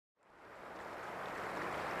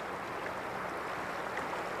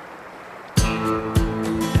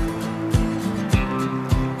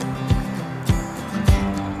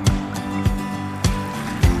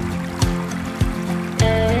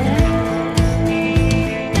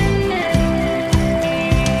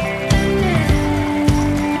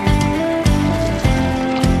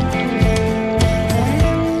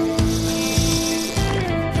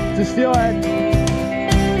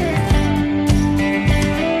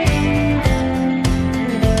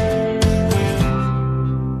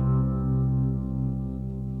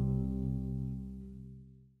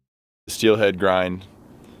steelhead grind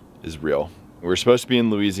is real. We're supposed to be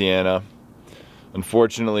in Louisiana.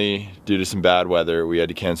 Unfortunately, due to some bad weather, we had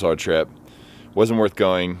to cancel our trip. Wasn't worth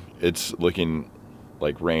going. It's looking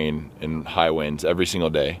like rain and high winds every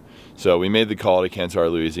single day. So we made the call to cancel our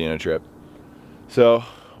Louisiana trip. So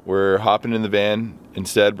we're hopping in the van.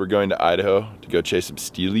 Instead, we're going to Idaho to go chase some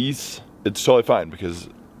steelies. It's totally fine because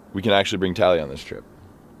we can actually bring Tally on this trip.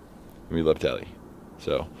 And we love Tally.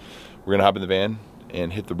 So we're gonna hop in the van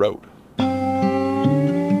and hit the road.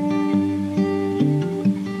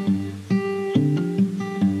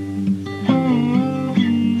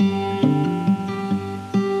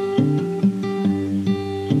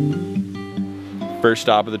 First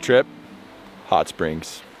stop of the trip, hot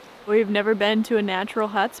springs. We've never been to a natural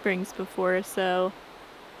hot springs before, so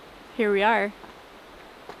here we are.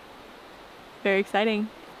 Very exciting.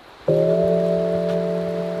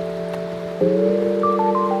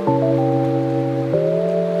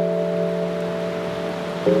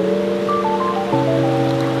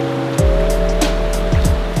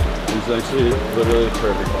 There's actually literally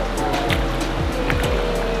perfect water.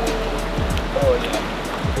 Oh yeah.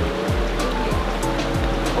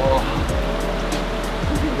 Oh.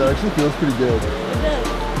 That actually feels pretty good. It does.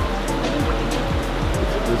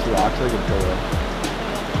 This rock's like a pillow.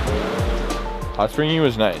 Hot springing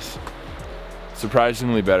was nice.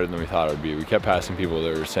 Surprisingly better than we thought it would be. We kept passing people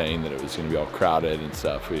that were saying that it was going to be all crowded and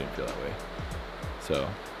stuff. We didn't feel that way. So,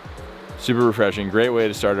 super refreshing. Great way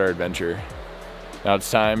to start our adventure. Now it's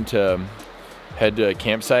time to head to a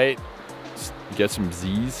campsite, get some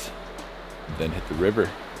Z's, and then hit the river.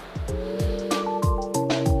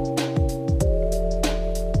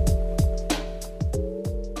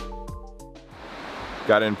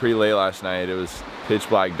 Got in pretty late last night. It was pitch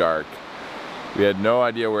black dark. We had no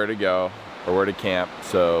idea where to go or where to camp,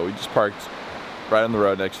 so we just parked right on the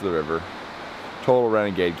road next to the river. Total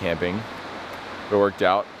renegade camping. It worked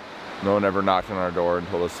out. No one ever knocked on our door and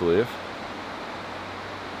told us to leave.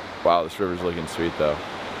 Wow, this river's looking sweet though.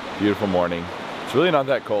 Beautiful morning. It's really not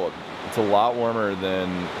that cold. It's a lot warmer than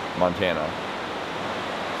Montana.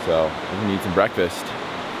 So we can eat some breakfast.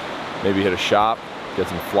 Maybe hit a shop, get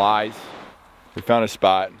some flies. We found a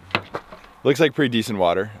spot. Looks like pretty decent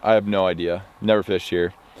water. I have no idea. Never fished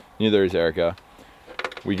here. Neither has Erica.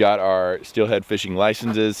 We got our steelhead fishing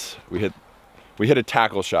licenses. We hit a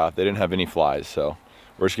tackle shop. They didn't have any flies, so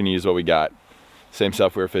we're just gonna use what we got. Same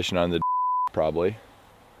stuff we were fishing on the probably.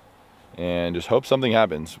 And just hope something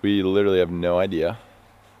happens. We literally have no idea.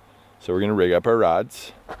 So we're gonna rig up our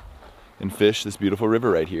rods and fish this beautiful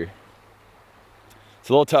river right here. It's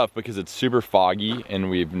a little tough because it's super foggy and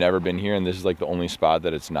we've never been here, and this is like the only spot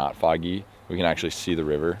that it's not foggy. We can actually see the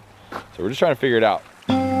river. So we're just trying to figure it out.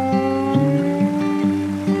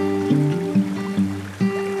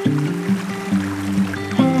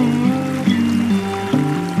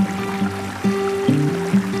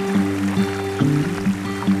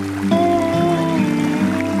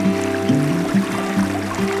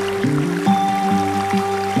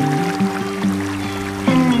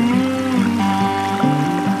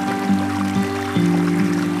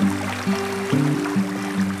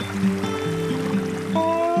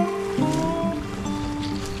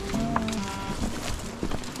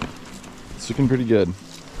 It's looking pretty good.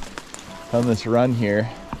 On this run here,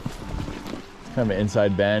 kind of an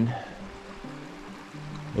inside bend.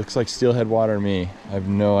 Looks like steelhead water to me. I have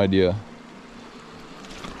no idea.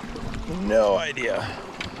 No idea.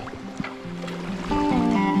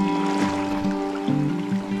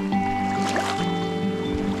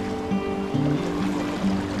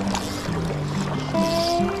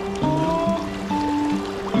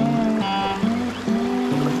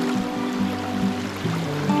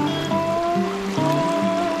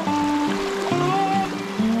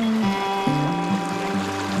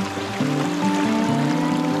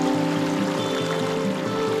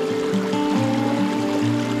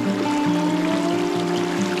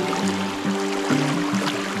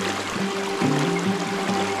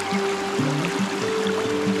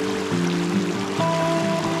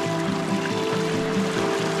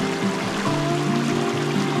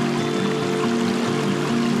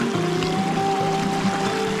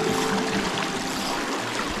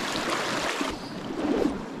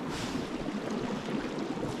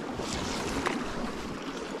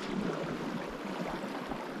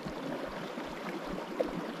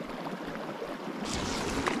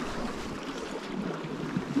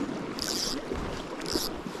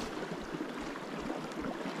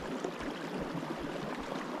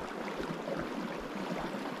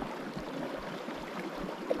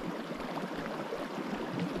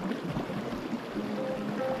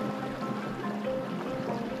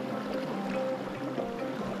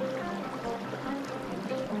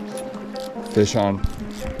 Fish on.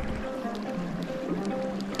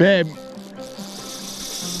 Babe.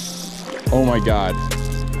 Oh my God.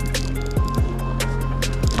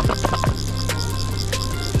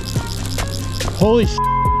 Holy sh**.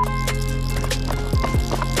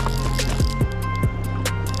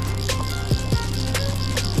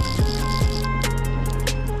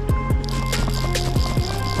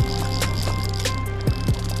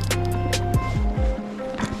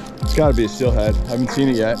 It's gotta be a steelhead. I haven't seen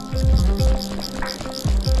it yet.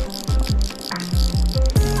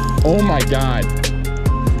 Oh my God.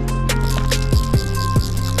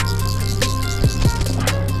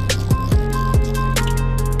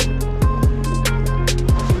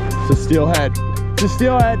 It's a steelhead. It's a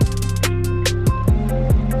steelhead.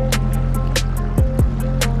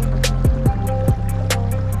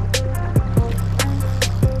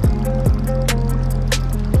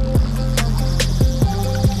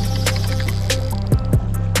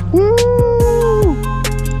 Woo!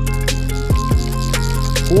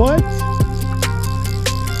 What?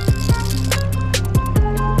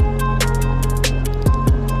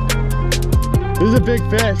 This is a big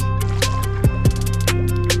fish.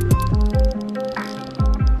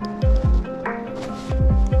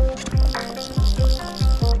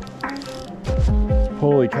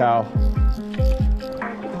 Holy cow.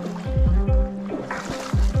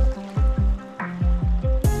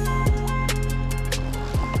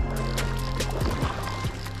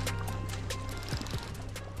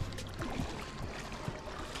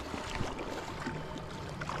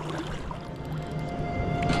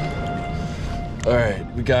 All right,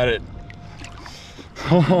 we got it.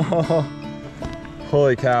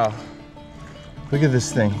 Holy cow. Look at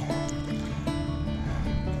this thing.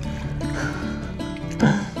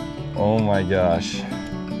 Oh my gosh.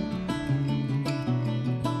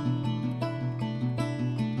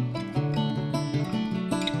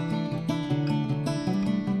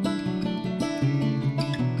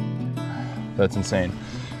 That's insane.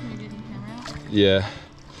 Yeah.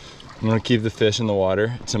 I'm gonna keep the fish in the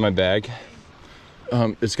water. It's in my bag.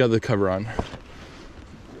 It's got the cover on.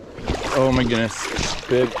 Oh my goodness.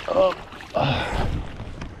 Big. Oh,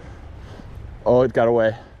 oh, it got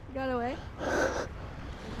away. You got away?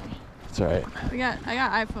 It's all right. I got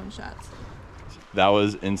iPhone shots. That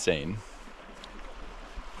was insane.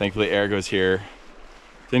 Thankfully Eric was here.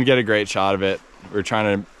 Didn't get a great shot of it. We were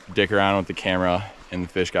trying to dick around with the camera and the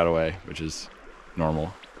fish got away, which is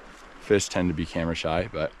normal. Fish tend to be camera shy,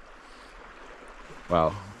 but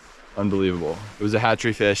wow, unbelievable. It was a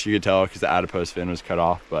hatchery fish, you could tell because the adipose fin was cut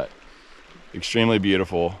off, but extremely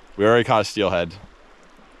beautiful. We already caught a steelhead.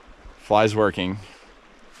 Fly's working.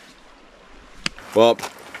 Well,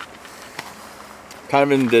 kind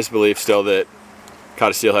of in disbelief still that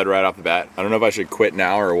caught a steelhead right off the bat. I don't know if I should quit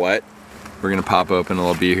now or what. We're gonna pop open a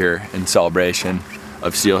little beer here in celebration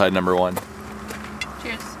of steelhead number 1.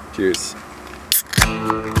 Cheers. Cheers.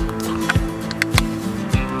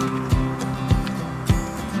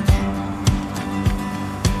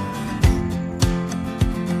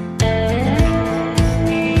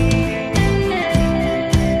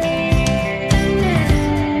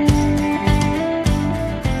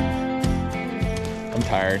 I'm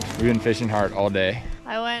tired. We've been fishing hard all day.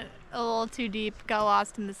 I went a little too deep, got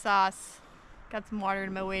lost in the sauce, got some water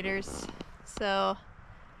in my waders, so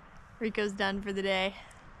Rico's done for the day.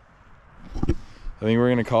 I think we're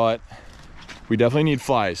gonna call it. We definitely need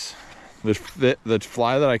flies. The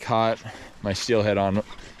fly that I caught my steelhead on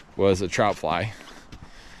was a trout fly.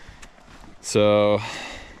 So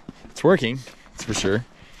it's working, that's for sure.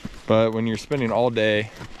 But when you're spending all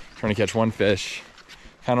day trying to catch one fish,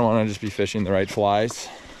 kind of want to just be fishing the right flies.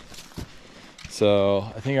 So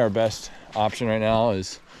I think our best option right now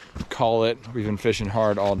is call it. We've been fishing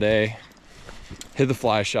hard all day. Hit the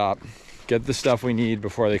fly shop, get the stuff we need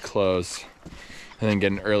before they close, and then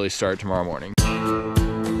get an early start tomorrow morning.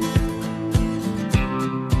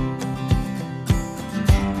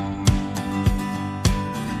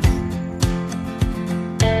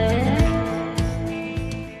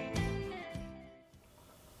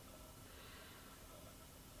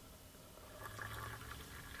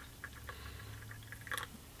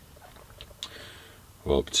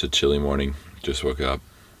 Well, it's a chilly morning. Just woke up.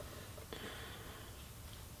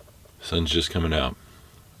 Sun's just coming out.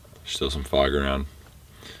 There's still some fog around.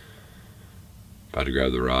 About to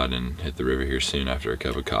grab the rod and hit the river here soon after a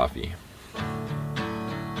cup of coffee.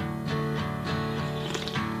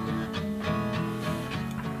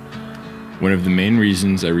 One of the main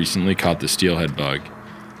reasons I recently caught the steelhead bug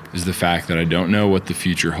is the fact that I don't know what the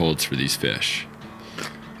future holds for these fish.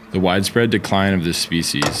 The widespread decline of this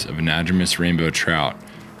species of anadromous rainbow trout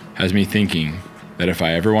has me thinking that if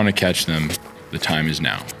I ever want to catch them, the time is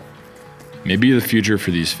now. Maybe the future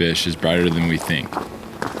for these fish is brighter than we think.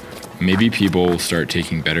 Maybe people will start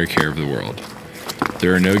taking better care of the world.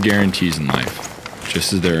 There are no guarantees in life,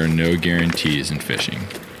 just as there are no guarantees in fishing.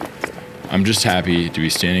 I'm just happy to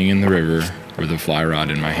be standing in the river with a fly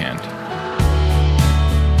rod in my hand.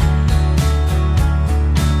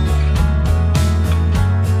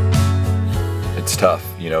 It's tough,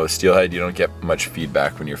 you know, with steelhead you don't get much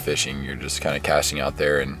feedback when you're fishing. You're just kind of casting out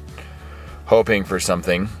there and hoping for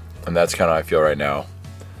something, and that's kind of how I feel right now.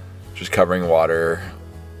 Just covering water,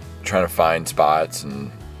 trying to find spots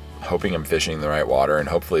and hoping I'm fishing in the right water, and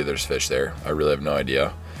hopefully there's fish there. I really have no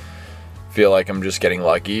idea. Feel like I'm just getting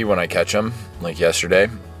lucky when I catch them, like yesterday,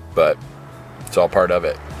 but it's all part of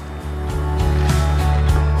it.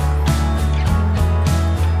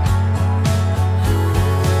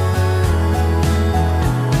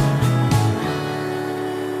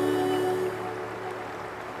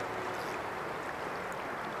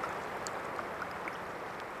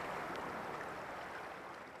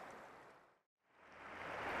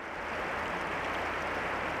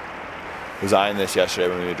 Was eyeing this yesterday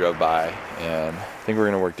when we drove by, and I think we're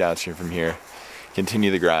gonna work downstream from here, continue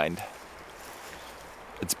the grind.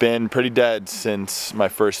 It's been pretty dead since my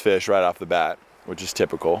first fish right off the bat, which is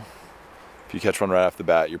typical. If you catch one right off the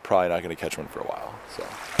bat, you're probably not gonna catch one for a while, so.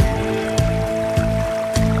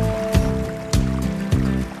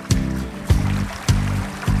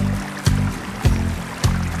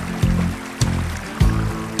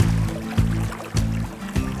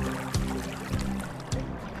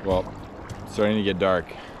 Well, it's starting to get dark.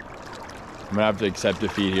 I'm gonna have to accept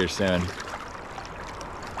defeat here soon.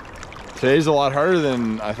 Today's a lot harder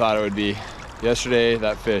than I thought it would be. Yesterday,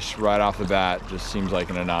 that fish right off the bat just seems like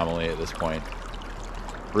an anomaly at this point.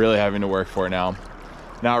 Really having to work for it now.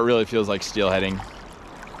 Now it really feels like steelheading.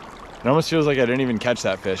 It almost feels like I didn't even catch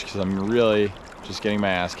that fish because I'm really just getting my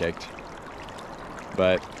ass kicked.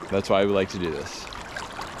 But that's why we like to do this.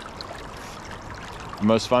 The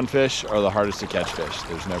most fun fish are the hardest to catch fish.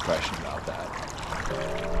 There's no question about that.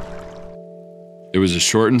 It was a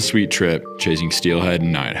short and sweet trip chasing steelhead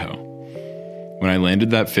in Idaho. When I landed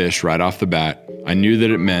that fish right off the bat, I knew that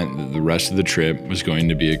it meant that the rest of the trip was going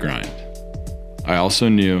to be a grind. I also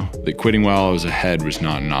knew that quitting while I was ahead was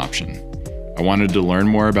not an option. I wanted to learn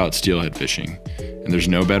more about steelhead fishing, and there's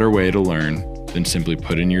no better way to learn than simply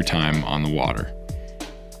putting your time on the water.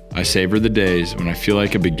 I savor the days when I feel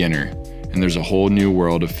like a beginner and there's a whole new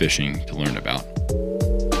world of fishing to learn about.